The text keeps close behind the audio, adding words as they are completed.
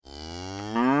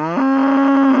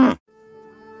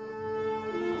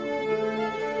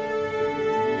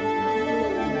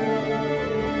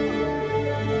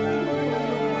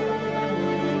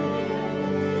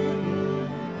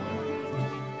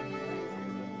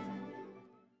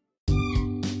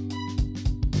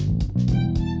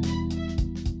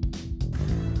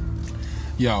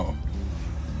Yo,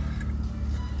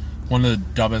 one of the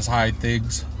dumbest high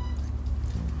things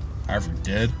I ever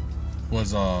did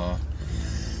was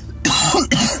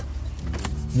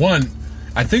one,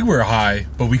 I think we were high,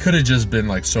 but we could have just been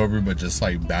like sober, but just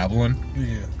like babbling.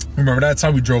 Yeah. Remember that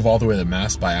time we drove all the way to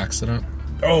Mass by accident?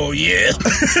 Oh yeah.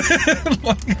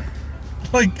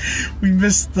 like we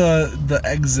missed the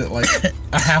exit like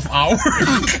a half hour.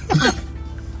 I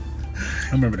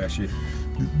remember that shit.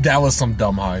 That was some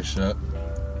dumb high shit.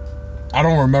 I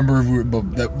don't remember if we were,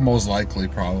 but that most likely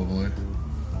probably.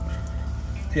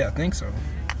 Yeah, I think so.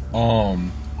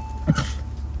 And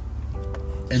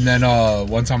then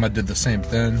one time I did the same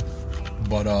thing,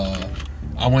 but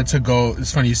I went to go.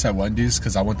 It's funny you said Wendy's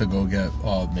because I went to go get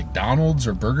McDonald's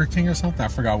or Burger King or something. I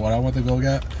forgot what I went to go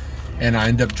get, and I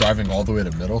ended up driving all the way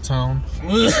to Middletown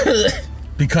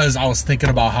because I was thinking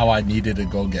about how I needed to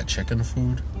go get chicken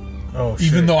food. Oh, shit.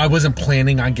 Even though I wasn't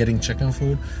planning on getting chicken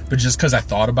food, but just because I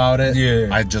thought about it, yeah,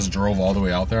 I just drove all the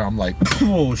way out there. I'm like,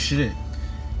 oh shit!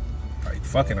 Like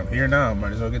fucking, I'm here now.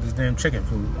 Might as well get this damn chicken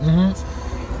food.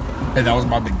 Mm-hmm. Hey, that was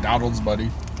my McDonald's, buddy.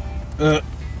 I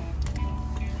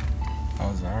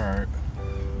was alright.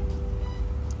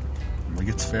 Like,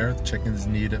 it's fair. The chickens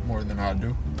need it more than I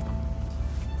do.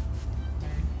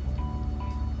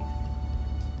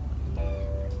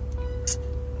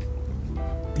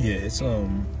 Yeah, it's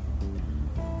I'm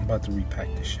about to repack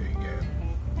this shit again.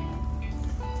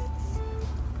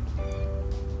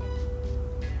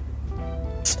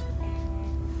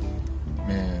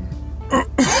 Man.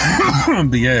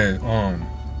 But yeah,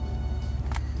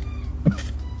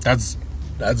 that's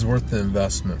worth the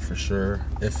investment for sure.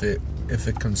 If it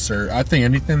conserve, I think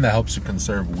anything that helps you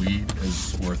conserve weed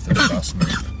is worth the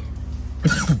investment.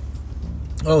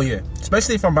 Oh yeah,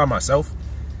 especially if I'm by myself,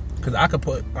 because I could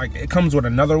put like it comes with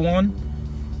another one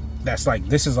that's like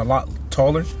this is a lot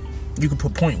taller. You could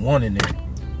put 0.1 in there,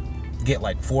 get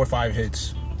like 4 or 5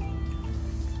 hits,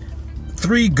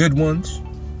 3 good ones,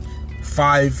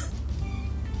 5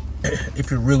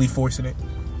 if you're really forcing it.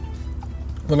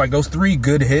 But like those 3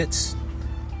 good hits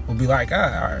will be like, all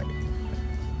right.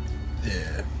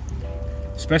 Yeah.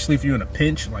 Especially if you're in a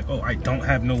pinch, like, oh, I don't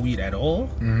have no weed at all.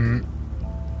 Mm-hmm.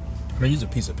 Can I use a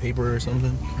piece of paper or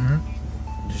something?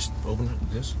 Mm-hmm. Just open it,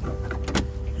 this.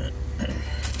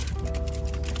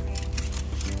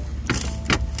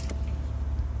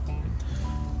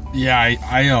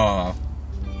 Yeah,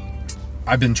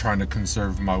 I've been trying to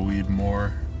conserve my weed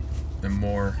more and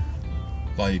more.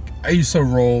 Like, I used to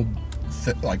roll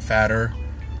like fatter,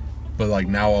 but like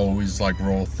now I always like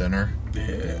roll thinner.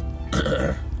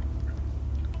 Yeah.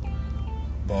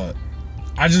 But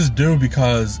I just do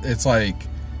because it's like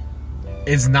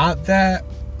it's not that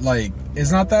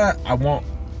I want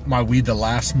my weed to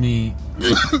last me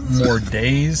more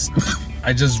days.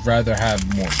 I just rather have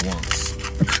more blunts.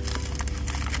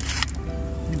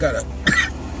 You gotta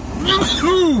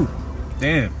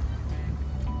damn.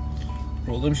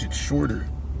 Roll them shit shorter.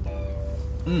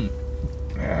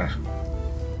 Yeah.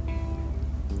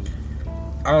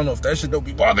 I don't know if that shit don't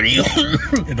be bothering you.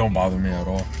 It don't bother me at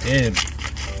all. Damn.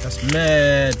 That's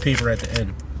mad paper at the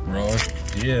end. Really?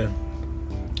 Yeah.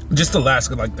 Just the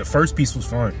last, like the first piece was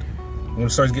fine. When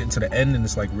it starts getting to the end and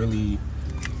it's like really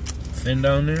thin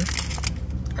down there,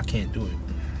 I can't do it.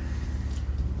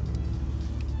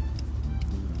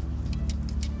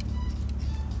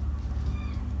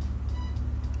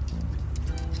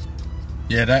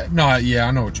 Yeah,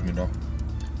 I know what you mean though.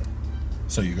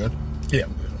 So you good? Yeah,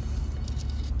 I'm good.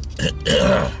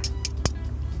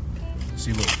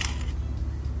 See, look.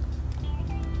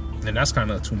 And that's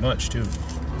kind of too much too.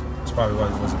 That's probably why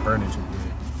it wasn't burning too good.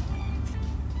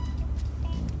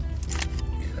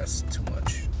 Yeah, that's too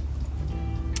much.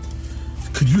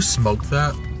 Could you smoke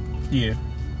that? Yeah.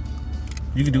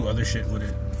 You could do other shit with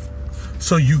it.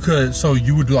 So you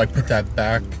would like put that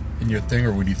back in your thing,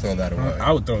 or would you throw that away?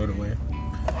 I would throw it away.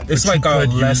 It's But like you a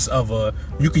could less use- of a.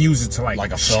 You could use it to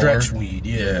like a stretch filler? weed.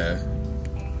 Yeah.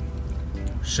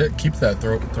 Shit, keep that.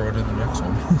 Throw it in the next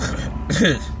one.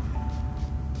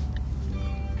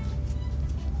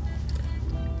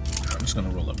 I'm just gonna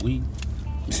roll up weed.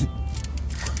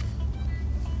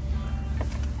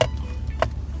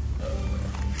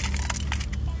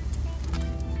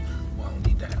 Well, I don't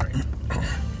need that right now.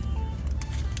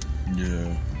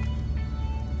 Yeah.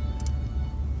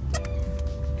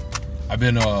 I've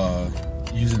been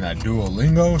using that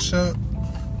Duolingo shit.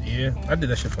 Yeah, I did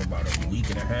that shit for about a week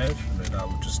and a half, and then I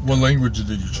would just. What language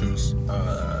did you choose?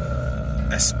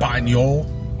 Espanol.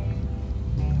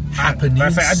 Japanese. Matter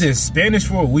of fact, I did Spanish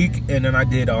for a week, and then I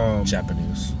did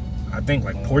Japanese. I think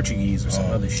like Portuguese or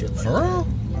some other shit like For real?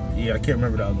 that. Yeah, I can't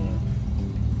remember the other one.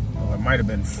 Oh, it might have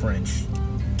been French.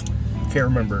 Can't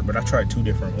remember, but I tried 2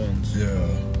 different ones. Yeah.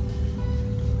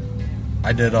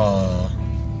 I did,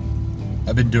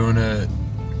 I've been doing it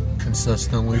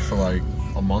consistently for like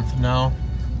a month now.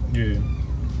 Yeah.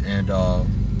 And,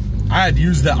 I had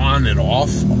used it on and off,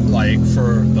 like,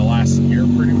 for the last year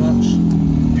pretty much.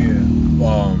 Yeah.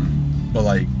 But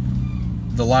like,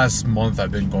 the last month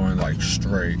I've been going like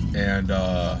straight. And,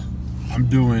 I'm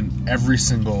doing every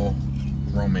single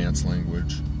Romance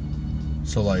language.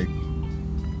 So like,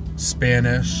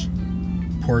 Spanish,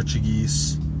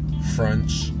 Portuguese,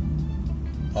 French,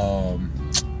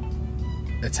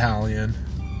 Italian,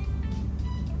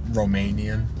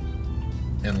 Romanian,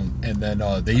 and then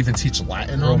they even teach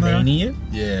Latin on there. Romanian?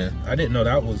 Yeah, I didn't know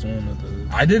that was one of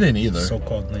the I didn't either.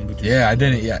 so-called languages. Yeah, I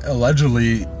didn't. Yeah,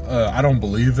 allegedly, I don't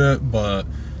believe it, but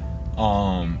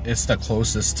it's the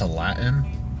closest to Latin,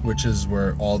 which is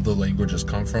where all the languages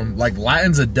come from. Like,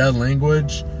 Latin's a dead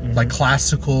language, like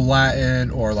classical Latin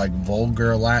or like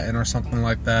vulgar Latin or something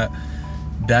like that.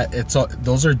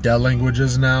 Those are dead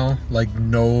languages now. Like,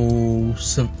 no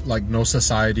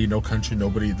society, no country,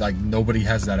 nobody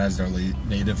has that as their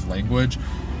native language,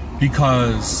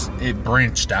 because it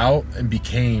branched out and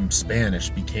became Spanish,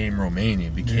 became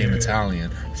Romanian, became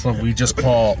Italian. So we just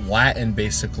call Latin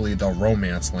basically the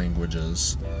Romance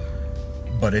languages,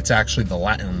 but it's actually the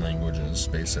Latin languages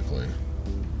basically.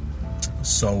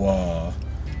 So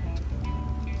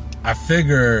I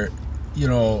figure, you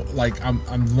know, like,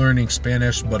 I'm learning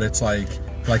Spanish, but it's like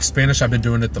Spanish, I've been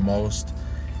doing it the most.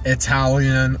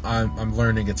 Italian, I'm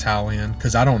learning Italian,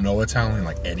 because I don't know Italian,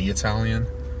 like any Italian.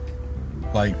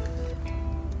 Like,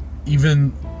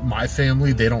 even my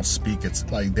family, they don't speak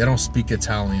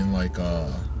Italian, like,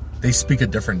 they speak a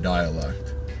different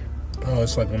dialect. Oh,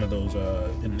 it's like one of those,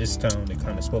 in this town, they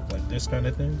kind of spoke like this kind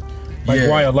of thing. Like, Yeah.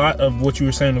 why a lot of what you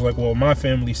were saying was like, well, my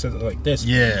family says it like this.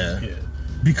 Yeah. Yeah.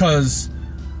 Because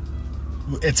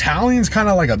Italian's kind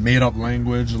of like a made-up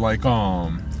language, like,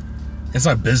 it's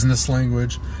a business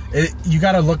language. You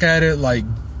got to look at it like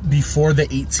before the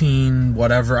 18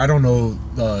 whatever. I don't know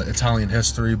the Italian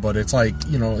history, but it's like,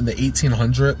 you know, in the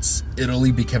 1800s,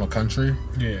 Italy became a country.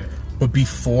 Yeah. But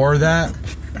before that,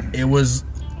 it was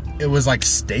like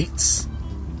states.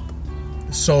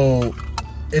 So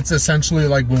it's essentially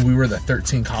like when we were the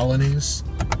 13 colonies,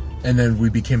 and then we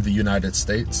became the United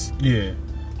States. Yeah.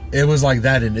 It was like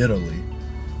that in Italy.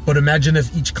 But imagine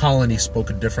if each colony spoke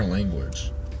a different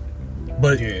language.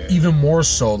 But even more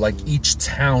so, like, each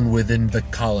town within the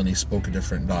colony spoke a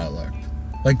different dialect.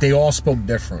 Like, they all spoke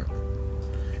different.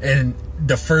 And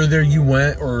the further you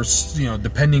went, or, you know,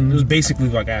 depending... It was basically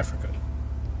like Africa.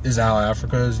 Is that how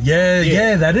Africa is?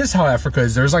 Yeah, that is how Africa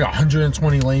is. There's like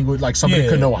 120 languages. Like, somebody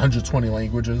could know 120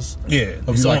 languages. Yeah.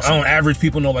 So on average,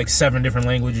 people know like 7 different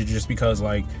languages, just because,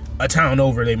 like, a town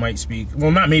over they might speak. Well,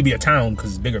 not maybe a town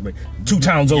because it's bigger, but 2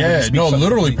 towns over. Yeah, no,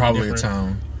 literally probably different. a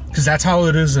town. Because that's how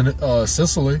it is in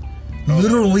Sicily.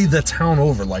 Literally the town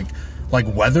over. Like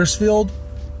Wethersfield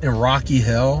and Rocky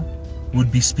Hill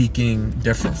would be speaking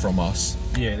different from us.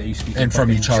 Yeah, they speak and from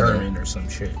each other German or some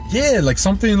shit. Yeah, like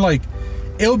something like,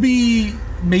 it'll be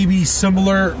maybe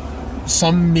similar,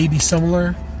 some may be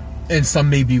similar, and some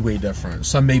may be way different.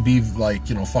 Some may be like,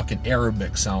 you know, fucking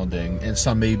Arabic sounding, and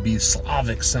some may be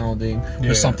Slavic sounding,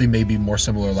 or something may be more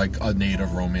similar, like a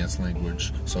native Romance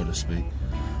language, so to speak.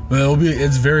 But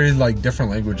it's very like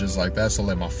different languages like that. So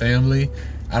like my family,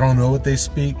 I don't know what they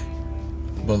speak,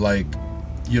 but like,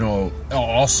 you know,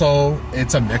 also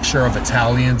it's a mixture of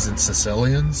Italians and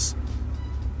Sicilians,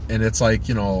 and it's like,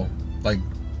 you know, like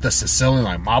the Sicilian,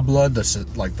 like my blood, the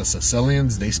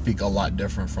Sicilians, they speak a lot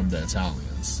different from the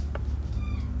Italians.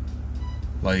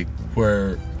 Like,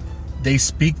 where they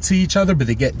speak to each other, but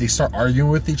they start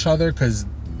arguing with each other because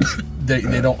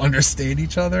they don't understand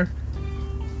each other.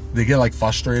 They get like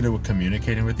frustrated with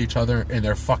communicating with each other, and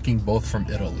they're fucking both from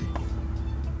Italy.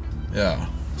 Yeah,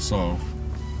 so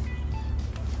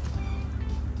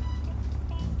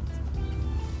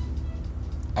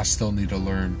I still need to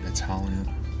learn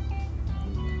Italian.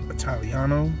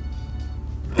 Italiano.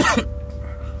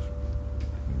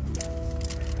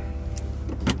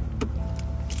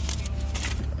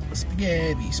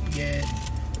 Spaghetti.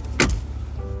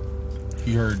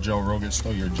 You heard Joe Rogan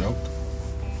stole your joke?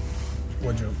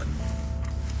 What joke?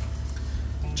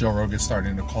 Joe Rogan's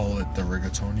starting to call it the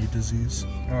rigatoni disease.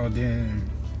 Oh, damn.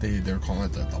 They're calling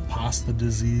it the pasta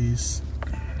disease.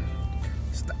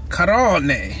 It's the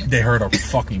carone. They heard our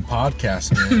fucking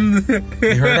podcast, man.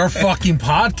 They heard our fucking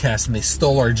podcast and they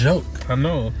stole our joke. I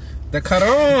know. The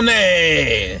carone.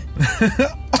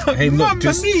 Hey, look,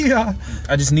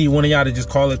 I just need one of y'all to just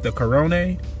call it the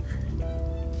carone,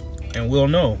 and we'll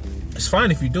know. It's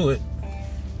fine if you do it.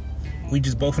 We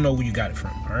just both know where you got it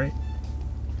from, all right?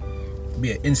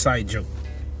 Be an inside joke.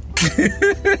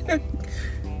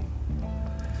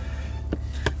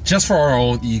 Just for our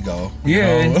own ego.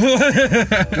 Yeah. You know?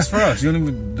 Just for us. You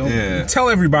don't tell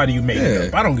everybody you made it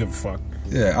up. I don't give a fuck.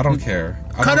 Yeah, I don't care.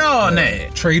 Cut on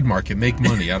that. Trademark it, make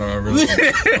money. I really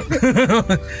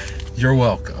You're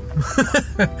welcome.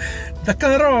 The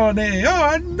Carone.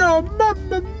 Oh no,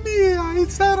 mamma mia,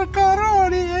 it's not a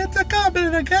Carone, it's a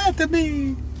coming at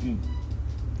me.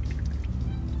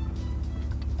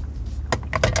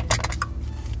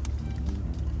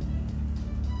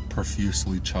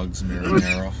 Profusely chugs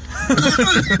marinara.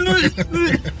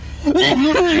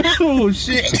 Oh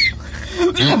shit.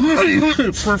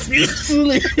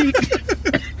 Profusely.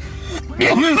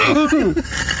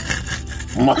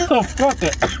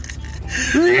 Motherfucker.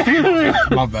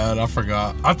 My bad, I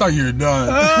forgot. I thought you were done.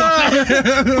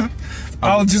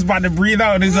 I was just about to breathe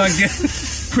out and it's like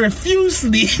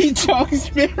profusely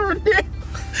chugs marinara.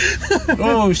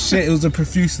 Oh shit, it was the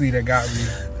profusely that got me.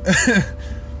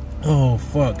 Oh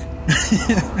fuck.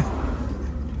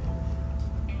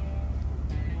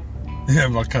 Yeah,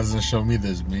 my cousin showed me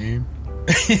this meme.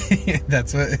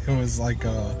 That's what it was like.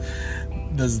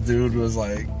 This dude was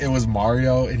like, it was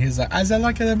Mario, and he's like, "I said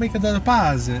like to make a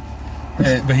deposit,"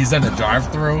 but he's in the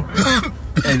drive-through,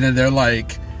 and then they're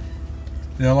like,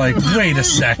 "Wait a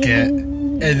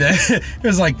second," and then it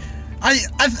was like, I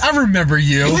remember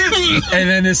you," and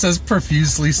then it says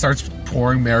profusely starts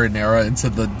pouring marinara into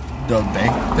the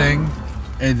bank thing,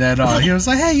 and then he was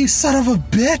like, "Hey, you son of a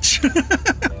bitch!"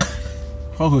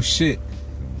 Oh shit.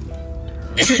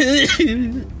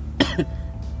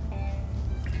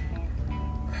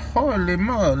 Holy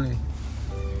moly.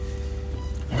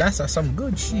 That's some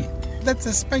good shit. That's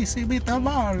a spicy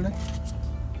meatball.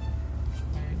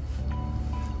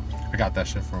 I got that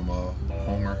shit from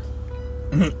Homer.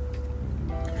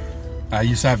 I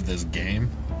used to have this game.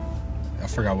 I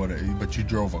forgot what it, but you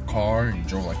drove a car and you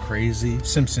drove like crazy.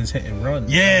 Simpsons Hit and Run.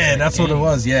 Yeah, that's what it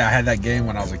was. Yeah, I had that game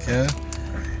when I was a kid.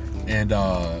 And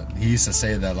he used to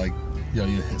say that, like, yo,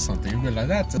 you hit something, you'd be like,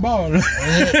 that's a ball.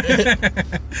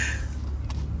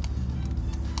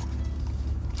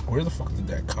 Where the fuck did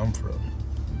that come from?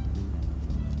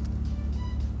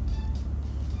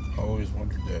 I always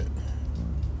wondered that.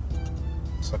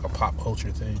 It's like a pop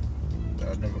culture thing.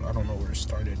 I don't know where it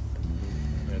started.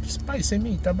 Spicy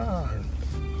meatball.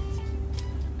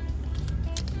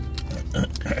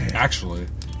 Actually,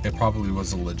 it probably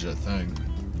was a legit thing.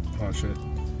 Oh shit.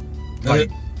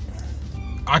 Like,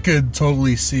 I could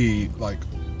totally see, like,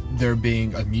 there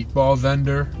being a meatball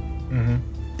vendor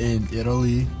in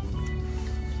Italy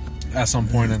at some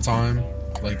point in time,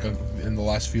 like in the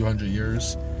last few hundred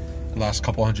years, last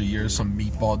couple hundred years, some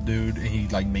meatball dude, and he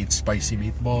like made spicy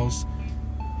meatballs,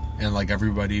 and like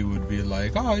everybody would be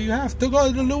like, "Oh, you have to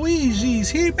go to Luigi's,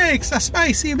 he makes a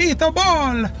spicy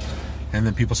meatball," and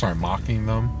then people start mocking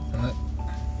them.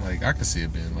 Like, I could see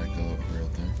it being like a real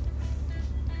thing.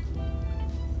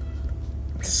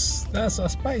 That's a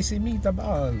spicy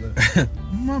meatball.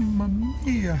 Mamma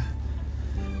mia.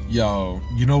 Yo,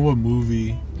 you know what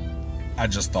movie I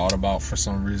just thought about for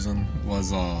some reason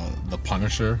was The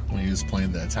Punisher, when he was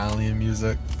playing the Italian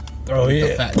music. Oh yeah.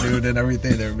 The fat dude and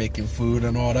everything, they were making food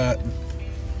and all that.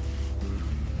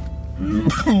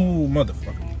 Oh,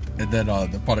 motherfucker. And then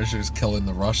the Punisher's killing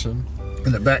the Russian.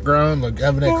 In the background, like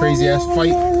having that crazy ass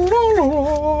fight.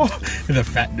 And the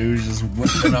fat dude's just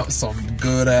whipping up some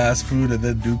good ass food, and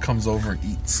then dude comes over and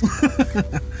eats.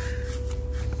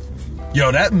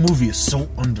 Yo, that movie is so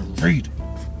underrated.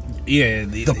 Yeah,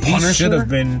 The Punisher?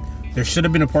 There should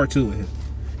have been a part 2 of him.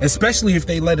 Especially if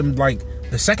they let him, like,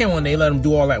 the second one, they let him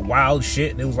do all that wild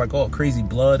shit, and it was like all crazy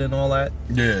blood and all that.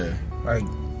 Yeah. Like,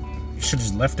 you should have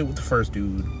just left it with the first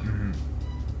dude.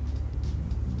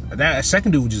 That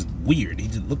second dude was just weird. He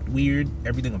just looked weird.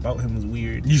 Everything about him was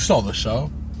weird. You saw the show?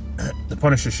 The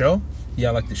Punisher show? Yeah,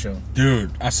 I like the show.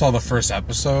 Dude, I saw the first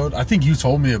episode. I think you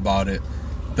told me about it.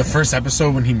 The first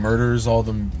episode when he murders all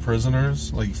the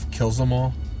prisoners, like kills them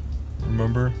all.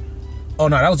 Remember? Oh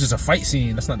no, that was just a fight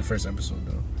scene. That's not the first episode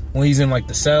though. When he's in like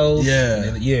the cells.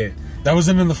 Yeah. Yeah. That was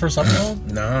him in the first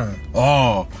episode? Nah.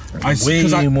 Oh,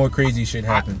 Way more crazy shit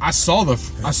happened. I saw the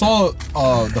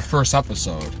first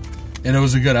episode, and it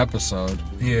was a good episode.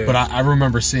 Yeah. But I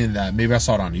remember seeing that. Maybe I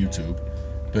saw it on YouTube.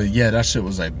 But yeah, that shit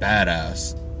was like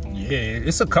badass. Yeah,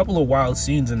 it's a couple of wild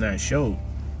scenes in that show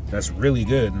that's really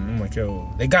good. And I'm like,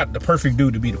 yo, they got the perfect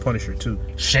dude to be the Punisher too.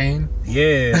 Shane?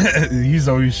 Yeah. He's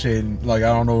always Shane. Like,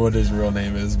 I don't know what his real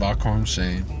name is, but I call him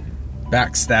Shane.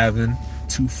 Backstabbing,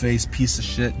 two-faced piece of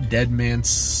shit, dead man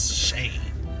Shane.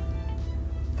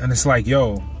 And it's like,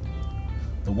 yo,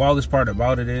 the wildest part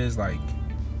about it is like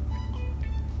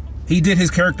he did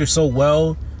his character so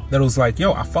well that it was like,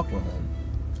 yo, I fuck with him.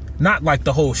 Not like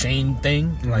the whole Shane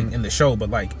thing, like in the show, but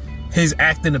like his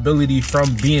acting ability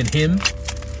from being him.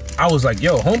 I was like,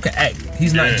 yo, Home can act.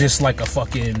 He's not just like a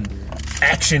fucking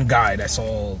action guy that's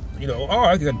all, you know, oh,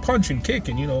 I can punch and kick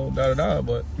and, you know, da da da.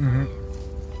 But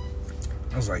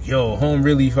I was like, yo, Home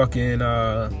really fucking,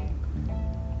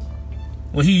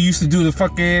 when he used to do the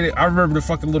fucking, I remember the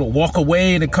fucking little walk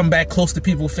away and then come back close to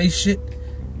people face shit.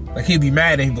 Like, he'd be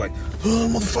mad and he'd be like, oh,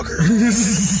 motherfucker.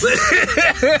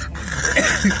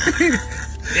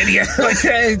 And he like,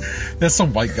 hey, That's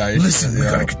some white guy. listen, we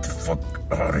gotta get the fuck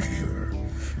out of here.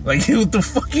 Like, what the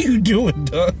fuck are you doing,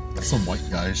 dog? That's some white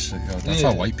guy shit. Yo. That's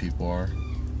how white people are.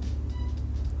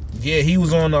 Yeah, he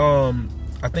was on,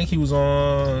 I think he was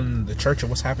on The Church of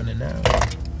What's Happening Now.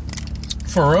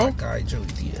 For real? Guy, Joey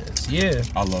Diaz. Yeah.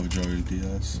 I love Joey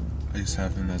Diaz. I used to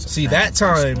have him as a See, friend that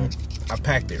on time, Facebook. I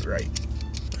packed it right.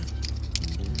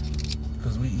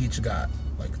 Because we each got,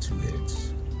 like, 2 hits.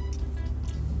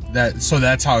 So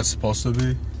that's how it's supposed to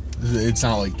be? It's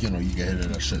not like, you know, you get hit it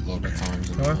a shitload of times.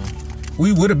 And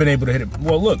We would have been able to hit it.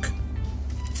 Well, look.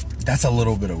 That's a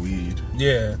little bit of weed.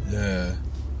 Yeah. Yeah.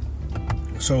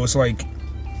 So it's like,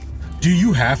 Do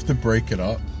you have to break it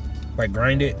up? like,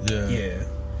 grind it? Yeah. Yeah.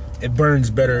 It burns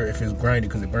better if it's grinded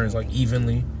because it burns, like,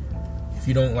 evenly. If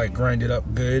you don't, like, grind it up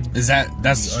good.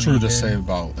 That's Be true to uneven. say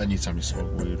about anytime you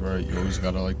smoke weed, right? You always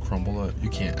gotta like crumble it. You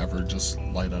can't ever just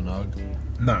light a nug.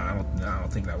 Nah, I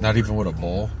don't think that would Not work. even with a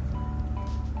bowl.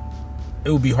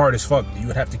 It would be hard as fuck. You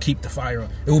would have to keep the fire on.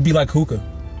 It would be like hookah.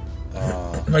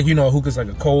 Like, you know, a hookah's like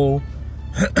a coal.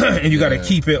 And you gotta Yeah.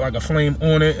 keep it like a flame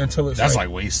on it until it's That's like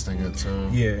wasting it too.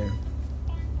 yeah.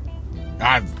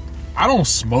 I don't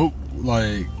smoke,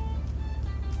 like,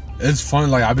 it's fun,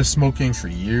 like I've been smoking for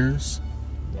years,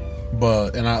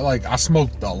 but I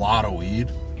smoked a lot of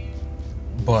weed,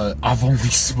 but I've only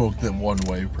smoked it one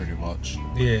way pretty much.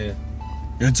 Yeah.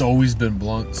 It's always been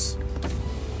blunts.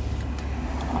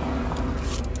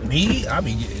 Me, I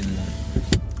be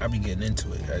getting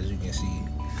into it, as you can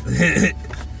see.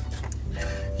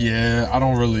 Yeah, I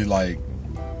don't really like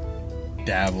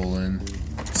dabble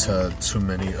into too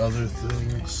many other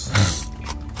things.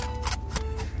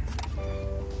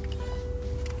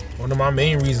 One of my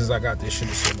main reasons I got this shit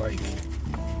is so, like,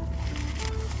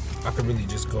 I could really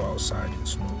just go outside and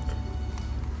smoke.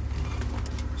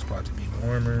 It's about to be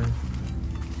warmer.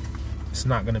 It's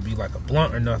not gonna be like a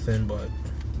blunt or nothing, but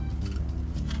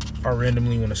I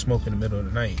randomly want to smoke in the middle of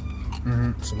the night.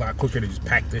 It's a lot quicker to just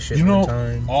pack this shit You one know,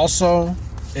 time. also,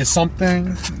 it's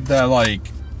something that, like,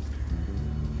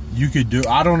 you could do.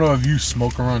 I don't know if you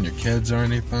smoke around your kids or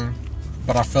anything,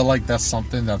 but I feel like that's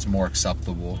something that's more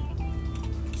acceptable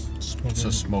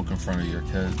to smoke in front of your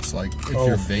kids. Like, if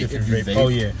you're vape, Oh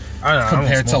yeah, I don't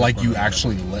compared to smoke like in you front of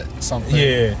actually lit something.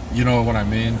 Yeah. You know what I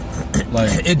mean?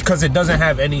 Like, it because it doesn't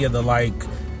have any of the, like,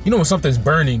 you know, when something's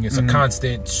burning, it's a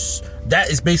constant. That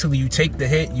is basically you take the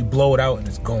hit, you blow it out, and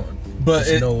it's gone. but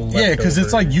There's no yeah, because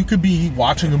it's leftover. like you could be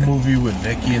watching a movie with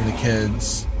Vicky and the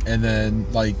kids, and then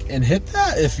and hit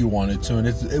that if you wanted to, and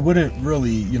it wouldn't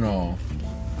really, you know,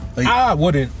 like, I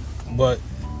wouldn't, but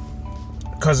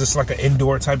because it's like an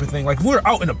indoor type of thing. Like, if we were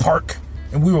out in the park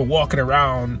and we were walking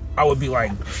around, I would be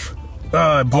like,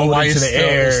 blow why it into it's the still,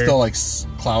 air. it's still like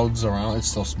clouds around. It's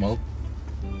still smoke.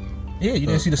 Yeah, you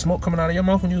didn't see the smoke coming out of your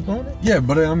mouth when you was blowing it? Yeah,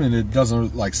 but I mean, it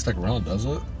doesn't like stick around, does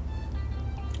it?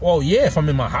 Well, yeah, if I'm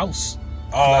in my house.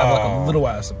 I have like a little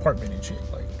ass apartment and shit.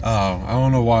 Like, I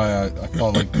don't know why I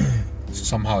thought like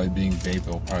somehow it being vape,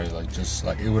 it'll probably like just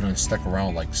like it wouldn't stick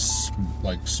around like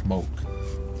smoke.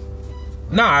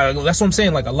 nah, that's what I'm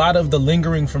saying. Like, a lot of the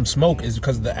lingering from smoke is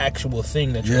because the actual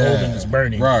thing that you're Yeah, holding is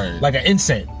burning. right. Like an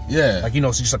incense. Yeah, Like, you know,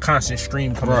 it's just a constant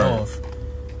stream coming Right. off.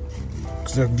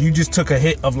 Because if you just took a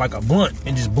hit of like a blunt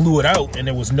and just blew it out and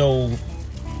there was no,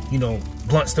 you know,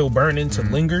 blunt still burning to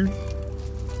linger,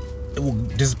 it will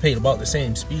dissipate about the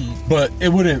same speed. but it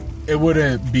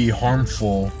wouldn't be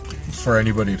harmful for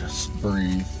anybody to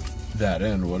breathe that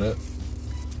in, would it?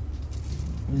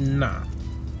 Nah,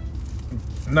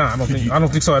 I don't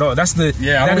think so at all. That's the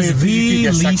Yeah, I that don't is even think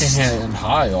you the could get least. secondhand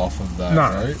high off of that, Nah,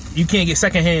 right? you can't get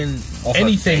secondhand Off of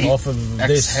anything vape, off of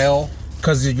this exhale,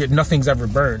 because nothing's ever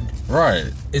burned. right?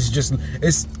 It's just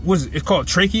it's called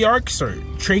trachearches or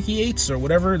tracheates or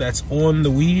whatever that's on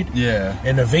the weed. Yeah,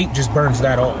 And the vape just burns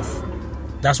that off.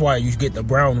 That's why you get the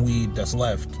brown weed that's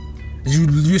left.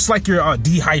 It's like you're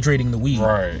dehydrating the weed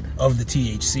right. of the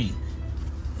THC.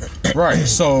 Right.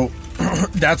 So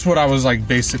that's what I was like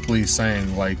basically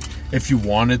saying. Like, if you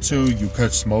wanted to, you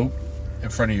could smoke, in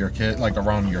front of your kid, like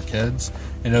around your kids,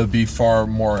 and it would be far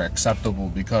more acceptable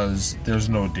because there's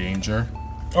no danger.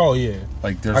 Oh yeah,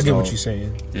 Like there's I get no, what you're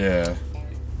saying. Yeah.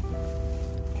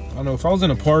 I know if I was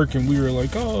in a park and we were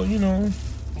like, oh, you know,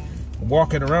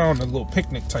 walking around a little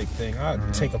picnic type thing,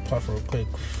 I'd take a puff real quick,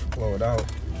 blow it out.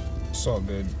 It's all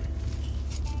good.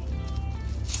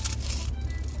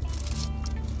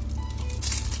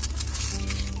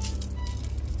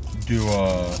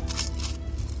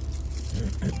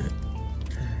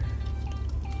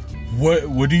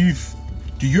 What do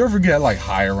you ever get like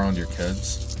high around your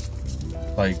kids?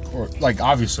 Like, or like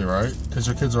obviously, right? Because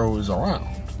your kids are always around.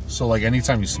 So like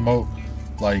anytime you smoke,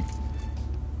 like,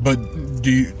 but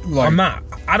do you like?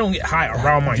 I don't get high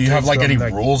around my kids. Do you have like though. any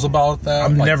rules about that?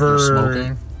 I'm like, never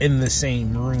smoking in the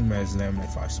same room as them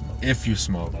if I smoke. If you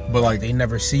smoke, but like They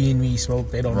never seen me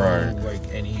smoke. They don't Right. know like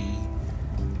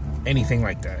anything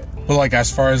like that. But like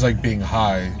as far as like being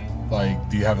high, like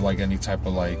do you have like any type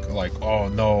of like oh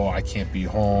no, I can't be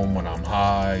home when I'm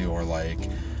high, or like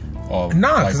Nah,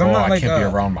 because I'm not I like can't be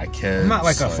around my kids. I'm not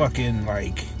like a fucking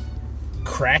like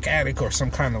crack addict or some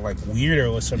kind of like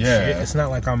weirdo or some Yeah. shit. It's not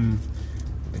like I'm.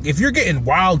 If you're getting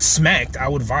wild smacked, I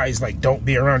would advise like don't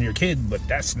be around your kid. But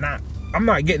that's not. I'm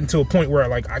not getting to a point where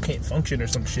like I can't function or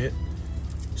some shit.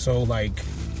 So like,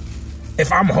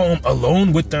 if I'm home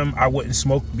alone with them, I wouldn't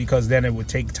smoke because then it would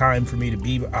take time for me to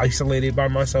be isolated by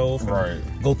myself. And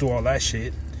Right. Go through all that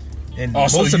shit. And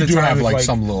Also, most of you the do time have it's like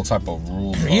some little type of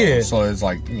rules. Though. Yeah. So it's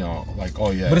like, you know, like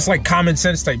oh yeah. But it's like common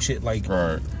sense type shit. Like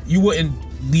Right. you wouldn't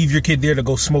leave your kid there to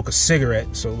go smoke a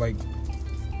cigarette. So like,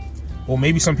 well,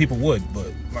 maybe some people would,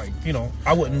 but like, you know,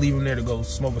 I wouldn't leave them there to go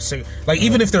smoke a cigarette. Like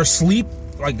even if they're asleep,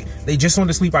 like they just want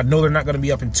to sleep, I know they're not going to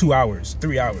be up in 2 hours,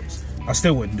 3 hours. I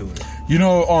still wouldn't do it. You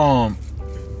know,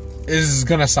 it's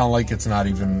gonna sound like it's not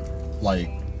even like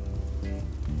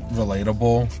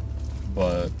relatable,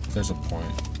 but there's a point.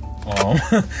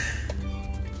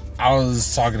 I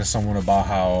was talking to someone about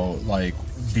how like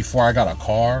before I got a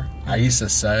car, I used to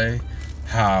say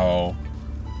how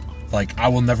like I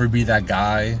will never be that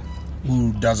guy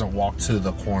who doesn't walk to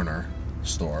the corner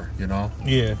store, you know?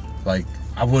 Yeah. Like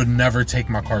I would never take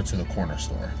my car to the corner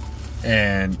store.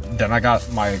 And then I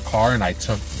got my car and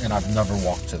I've never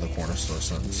walked to the corner store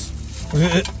since.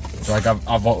 So like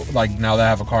I've like now that I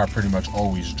have a car, I pretty much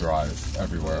always drive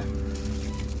everywhere.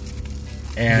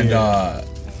 And Yeah.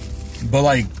 but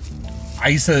like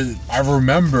I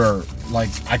remember like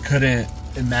I couldn't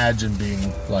imagine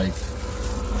being like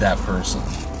that person.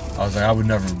 I was like, I would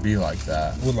never be like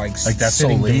that. With like that's so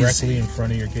sitting lazy. directly in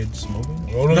front of your kid smoking.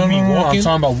 No, I'm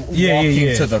talking about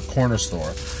walking to the corner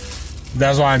store.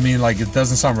 That's why I mean, like, it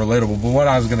doesn't sound relatable. But what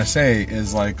I was gonna say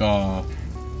is like,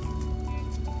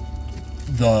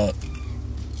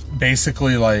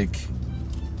 basically like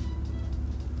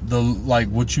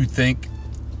what you think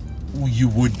you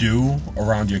would do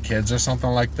around your kids or something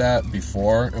like that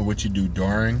before, and what you do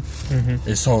during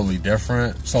is totally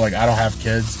different. So like, I don't have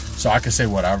kids, so I can say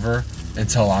whatever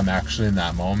until I'm actually in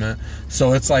that moment.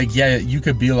 So it's like, yeah, you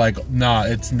could be like, nah,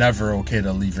 it's never okay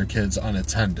to leave your kids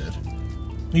unattended.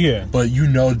 Yeah. But you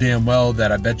know damn well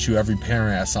that I bet you every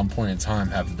parent at some point in time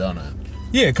have done it.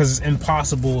 Yeah, because it's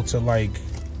impossible to like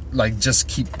just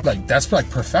keep like that's like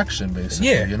perfection basically.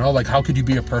 Yeah. You know, like how could you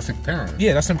be a perfect parent?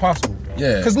 Yeah, that's impossible.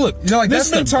 Yeah. Because look, you know, like there's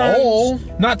that's been the times, goal.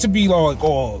 not to be like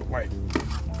all like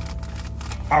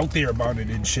out there about it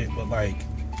and shit, but like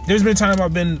there's been time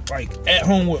I've been like at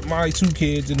home with my 2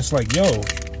 kids and it's like, yo,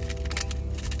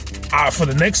 for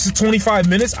the next 25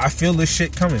 minutes, I feel this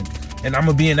shit coming. And I'm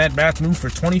gonna be in that bathroom for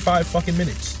 25 fucking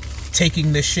minutes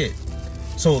taking this shit.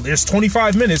 So there's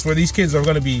 25 minutes where these kids are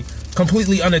gonna be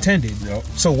completely unattended. Yep.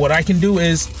 So what I can do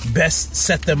is best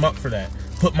set them up for that.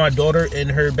 Put my daughter in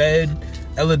her bed,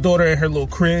 Ella daughter in her little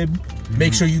crib.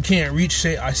 Make sure you can't reach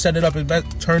shit. I set it up in bed,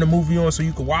 turn a movie on so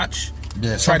you can watch.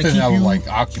 Yeah, Try to something keep that would you- like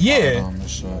occupy Yeah. them and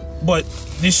shit. But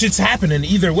this shit's happening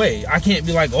either way. I can't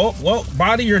be like, oh, well,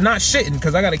 body, you're not shitting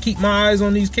because I got to keep my eyes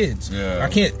on these kids. Yeah. I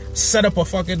can't set up a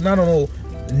fucking, I don't know,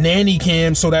 nanny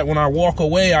cam so that when I walk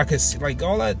away, I can see, like,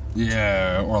 all that.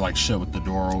 Yeah, or like shit with the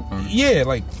door open. Yeah,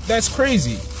 like, that's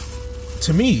crazy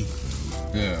to me.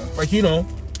 Yeah. Like, you know,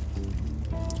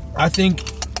 I think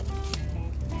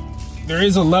there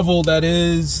is a level that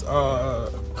is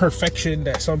perfection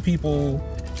that some people,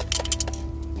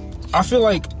 I feel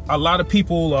like a lot of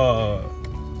people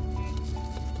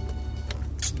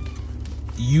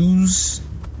use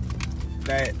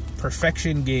that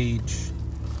perfection gauge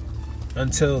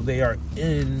until they are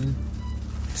in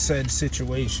said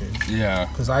situation. Yeah.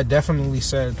 Because I definitely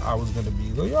said I was gonna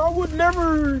be like, I would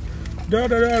never da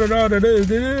da da da da da da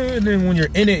da, and then when you're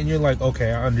in it and you're like,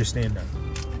 okay, I understand that.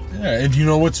 Yeah, and you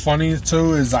know what's funny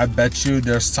too is I bet you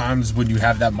there's times when you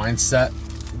have that mindset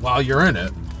while you're in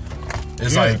it.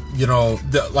 It's Yeah. like, you know,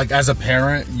 like as a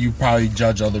parent, you probably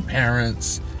judge other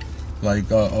parents,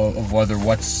 like of whether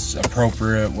what's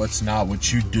appropriate, what's not,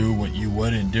 what you do, what you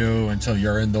wouldn't do until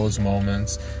you're in those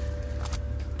moments.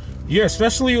 Yeah,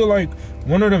 especially like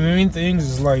one of the main things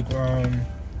is like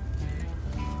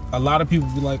a lot of people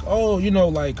be like, oh, you know,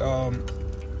 like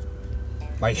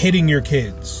hitting your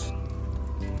kids.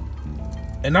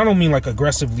 And I don't mean like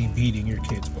aggressively beating your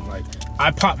kids, but like I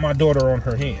pop my daughter on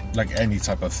her hand. Like any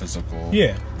type of physical.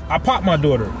 Yeah, I pop my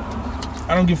daughter.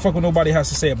 I don't give a fuck what nobody has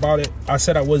to say about it. I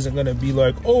said I wasn't gonna be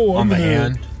like, oh, On I'm the gonna,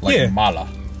 hand, like yeah. mala.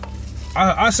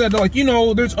 I said like, you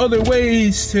know, there's other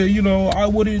ways to, you know, I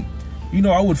wouldn't, you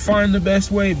know, I would find the best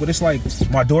way, but it's like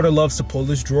my daughter loves to pull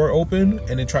this drawer open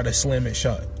and then try to slam it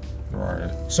shut.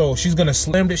 Right. So she's gonna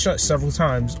slam it shut several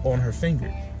times on her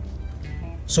finger.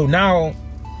 So now,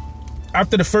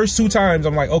 after the first 2 times,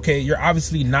 I'm like, okay, you're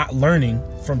obviously not learning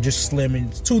from just slamming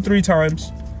 2-3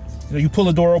 times. You know, you pull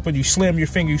the door open, you slam your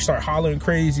finger, you start hollering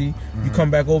crazy. You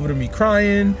come back over to me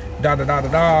crying, da da da da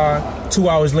da. 2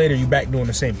 hours later, you back doing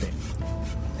the same thing.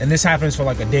 And this happens for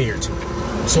like a day or 2.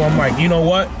 So I'm like, you know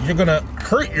what? You're gonna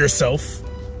hurt yourself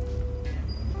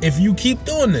if you keep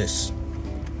doing this.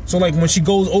 So like when she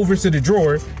goes over to the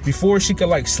drawer, before she could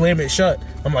like slam it shut,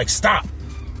 I'm like, stop.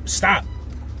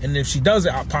 And if she does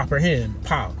it, I'll pop her hand,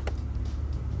 pow.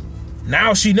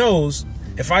 Now she knows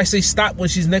if I say stop when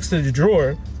she's next to the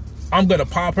drawer, I'm gonna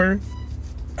pop her.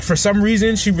 For some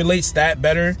reason, she relates that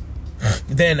better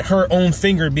than her own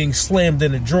finger being slammed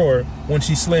in the drawer when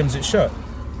she slams it shut.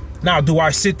 Now, do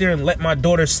I sit there and let my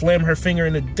daughter slam her finger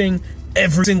in the thing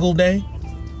every single day?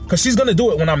 Because she's gonna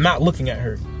do it when I'm not looking at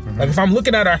her. Like if I'm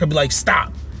looking at her, I could be like,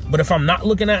 stop. But if I'm not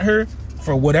looking at her,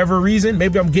 for whatever reason,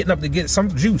 maybe I'm getting up to get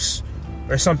some juice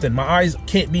or something. My eyes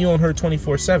can't be on her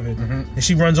 24/7. And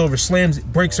she runs over, slams,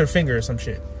 breaks her finger or some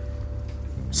shit.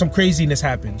 Some craziness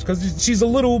happens because she's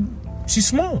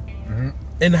small.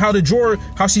 And how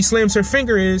she slams her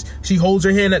finger is she holds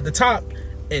her hand at the top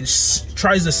and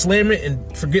tries to slam it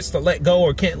and forgets to let go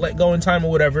or can't let go in time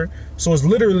or whatever. So it's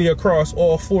literally across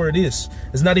all 4 of this.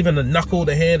 It's not even a knuckle,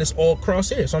 the hand, it's all across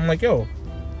here. So I'm like, yo,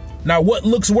 now what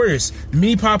looks worse?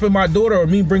 Me popping my daughter or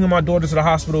me bringing my daughter to the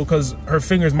hospital because her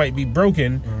fingers might be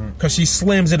broken because she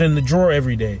slams it in the drawer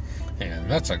every day.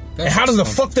 And And how does the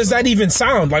fuck does that even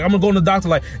sound? Like I'm gonna go to the doctor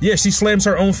like, yeah, she slams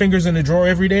her own fingers in the drawer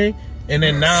every day, and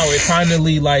then now it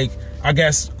finally like I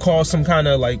guess caused some kind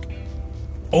of like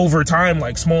over time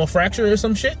like small fracture or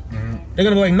some shit. They're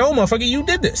gonna be like, no, motherfucker, you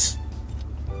did this.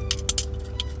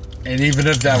 And even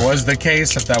if that was the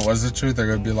case, if that was the truth, they're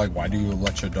gonna be like, why do you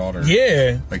let your daughter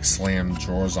like slam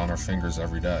drawers on her fingers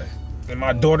every day? And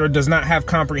my daughter does not have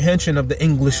comprehension of the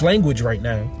English language right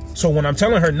now. So when I'm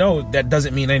telling her no, that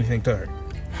doesn't mean anything to her.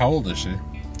 How old is she?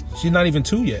 She's not even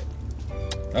 2 yet.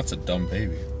 That's a dumb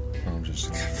baby. I'm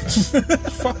just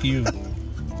Fuck you.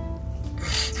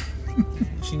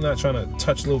 She's not trying to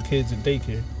touch little kids in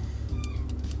daycare.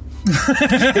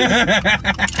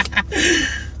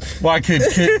 Well,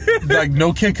 like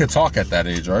no kid could talk at that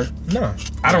age, right? No,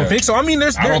 I don't think so. I mean,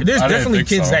 there's definitely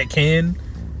kids that can.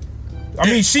 I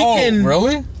mean, she can.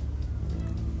 Really?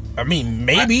 I mean,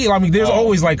 maybe. There's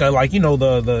always like you know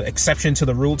the exception to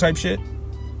the rule type shit.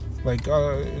 Like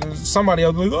somebody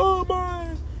else like, oh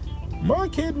my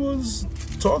kid was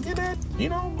talking at, you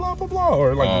know, blah blah blah,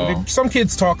 or like some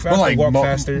kids talk faster, like walk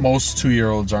faster. Most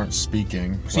 2-year-olds aren't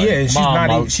speaking. Like, yeah, she's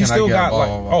not even. She still got like,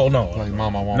 oh no, like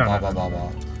mom, I want blah blah blah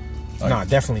blah. Like, nah,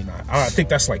 definitely not. I think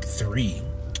that's like 3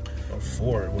 or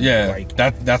 4. Yeah, like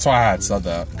that's why I had said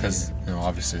that because you know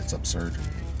obviously it's absurd.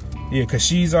 Yeah, because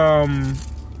she's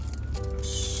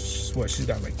she's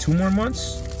got like 2 more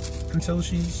months until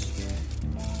she's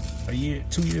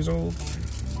 2 years old.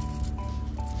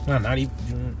 No, not even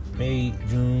June, May,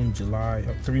 June, July,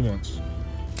 3 months.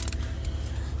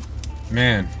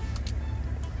 Man,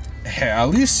 hey, at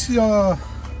least y'all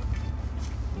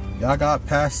got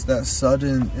past that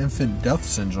sudden infant death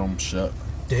syndrome shit.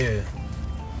 Yeah.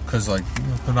 Cause like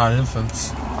they're not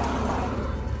infants.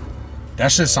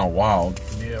 That shit sound wild.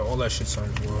 Yeah, all that shit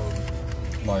sounds wild.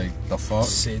 Like the fuck?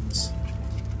 SIDS.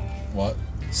 What?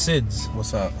 SIDS.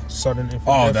 What's that? Sudden infant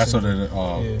Oh, death that's syndrome.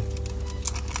 what it is. Oh. Yeah.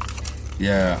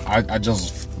 Yeah, I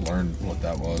just learned what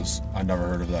that was. I never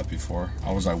heard of that before.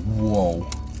 I was like, whoa.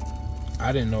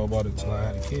 I didn't know about it till I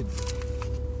had a kid.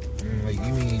 Like,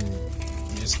 you mean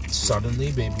just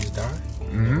suddenly babies die?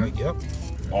 Like, yep.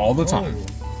 All the time.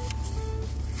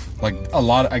 Like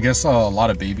I guess a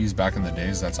lot of babies back in the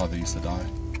days, that's how they used to die.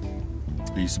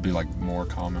 They used to be like more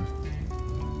common.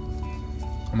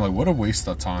 I'm like, what a waste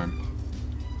of time.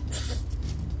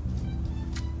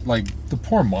 like the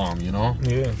poor mom, you know?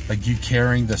 Yeah. Like you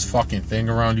carrying this fucking thing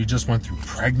around. You just went through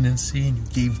pregnancy and you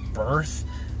gave birth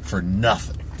for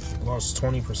nothing. Lost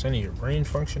 20% of your brain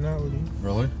functionality.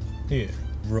 Really? Yeah.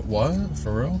 What?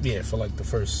 For real? Yeah, for like the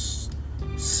first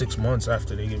 6 months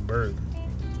after they give birth.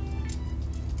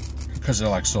 Because they're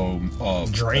like so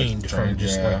Drained from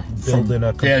just yeah. like building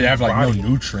a complete Yeah, they have like body. no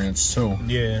nutrients too.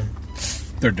 Yeah.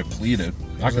 They're depleted.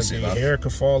 I can Like see your that. hair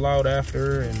could fall out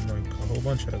after and like a whole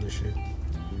bunch of other shit.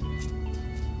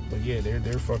 But yeah,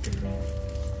 they're fucking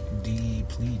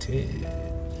depleted.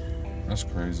 That's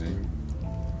crazy.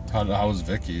 How was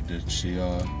Vicky? Did she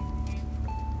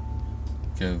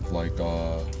give like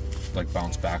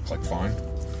bounce back like fine?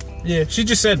 Yeah, she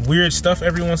just said weird stuff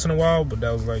every once in a while, but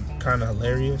that was like kind of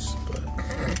hilarious. But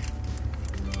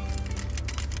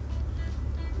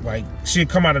like she'd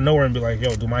come out of nowhere and be like,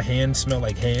 "Yo, do my hands smell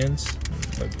like hands?"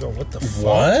 Like, yo, what the fuck?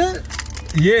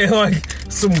 What? Yeah, like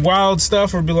some wild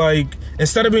stuff, or be like,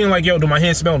 instead of being like, "Yo, do my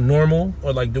hands smell normal?"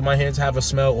 or like, "Do my hands have a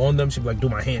smell on them?" she'd be like, "Do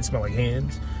my hands smell like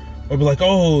hands?" or be like,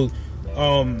 "Oh,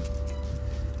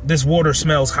 this water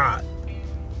smells hot,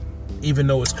 even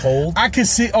though it's cold." I can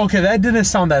see. Okay, that didn't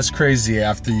sound as crazy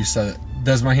after you said,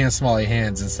 "Does my hand smell like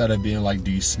hands?" instead of being like,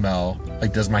 "Do you smell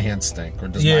like? Does my hand stink?" or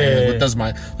 "Does my hand, what does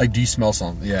my like? Do you smell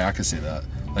something?" Yeah, I can see that.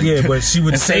 Like, Yeah, but she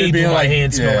would instead say, of being "Do my like,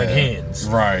 hands smell like yeah, hands?"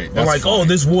 Right. Or that's like, "Oh, funny.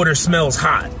 this water smells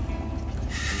hot,"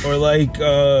 or like,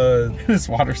 This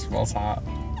water smells hot.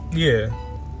 yeah.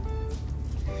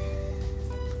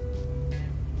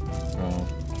 Oh.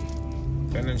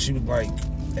 And then she would like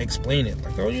explain it,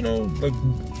 like, "Oh, you know, like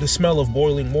the smell of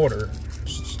boiling water."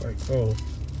 It's just like, oh,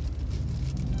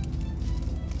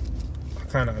 I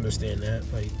kind of understand that.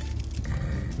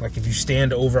 Like if you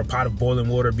stand over a pot of boiling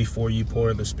water before you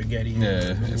pour the spaghetti.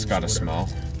 Yeah, noodles it's or got to whatever. smell.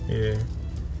 Yeah.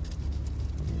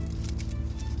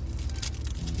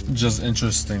 Just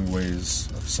interesting ways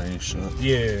of saying shit.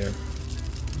 Yeah.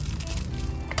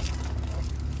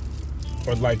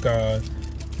 Or like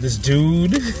this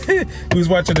dude who's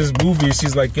watching this movie,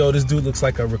 she's like, "Yo, this dude looks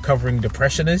like a recovering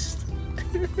depressionist."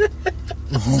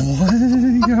 What?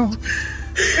 Yo.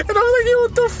 And I was like, "Yo,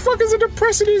 what the fuck is a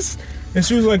depressionist?" And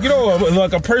she was like, "You know,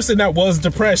 like a person that was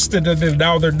depressed and then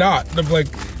now they're not." And I'm like,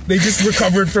 they just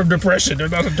recovered from depression. They're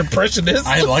not a depressionist.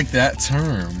 I like that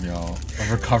term, yo.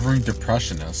 A recovering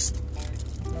depressionist.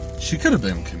 She could have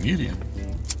been a comedian.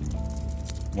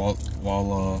 While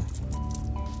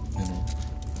you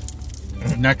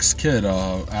know. Next kid,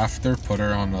 after, put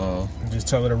her on Just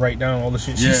tell her to write down all the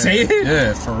shit yeah, she's saying.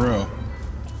 Yeah, for real.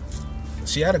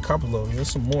 She had a couple of them. There's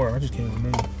some more. I just can't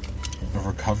remember. A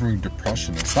recovering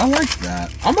depressionist. I like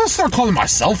that. I'm gonna start calling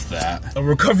myself that. A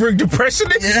recovering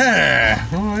depressionist? Yeah.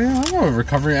 Oh yeah, I'm a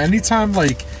recovering. Anytime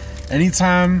like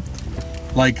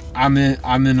I'm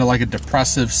in like a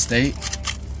depressive state,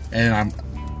 and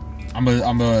I'm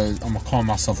gonna call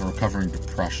myself a recovering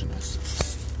depressionist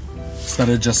instead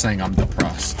of just saying I'm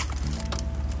depressed.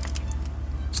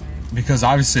 Because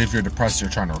obviously, if you're depressed, you're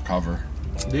trying to recover.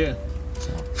 Yeah.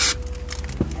 So,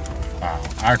 wow.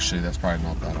 Actually, that's probably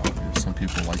not that obvious. Some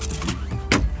people like to be.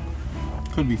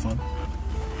 Could be fun.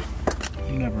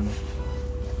 You never know.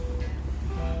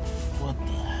 What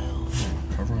the hell?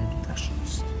 Recovering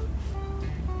depressionist.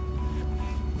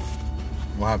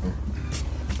 What happened?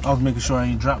 I was making sure I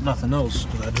ain't dropped nothing else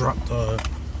because I dropped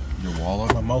Your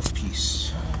wallet? my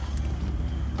mouthpiece.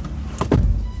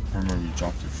 I remember you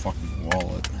dropped your fucking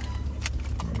wallet.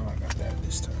 I know I got that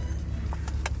this time.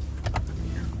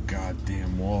 Your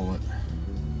goddamn wallet.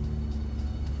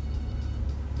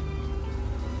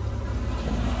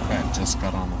 Pat just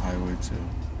got on the highway too.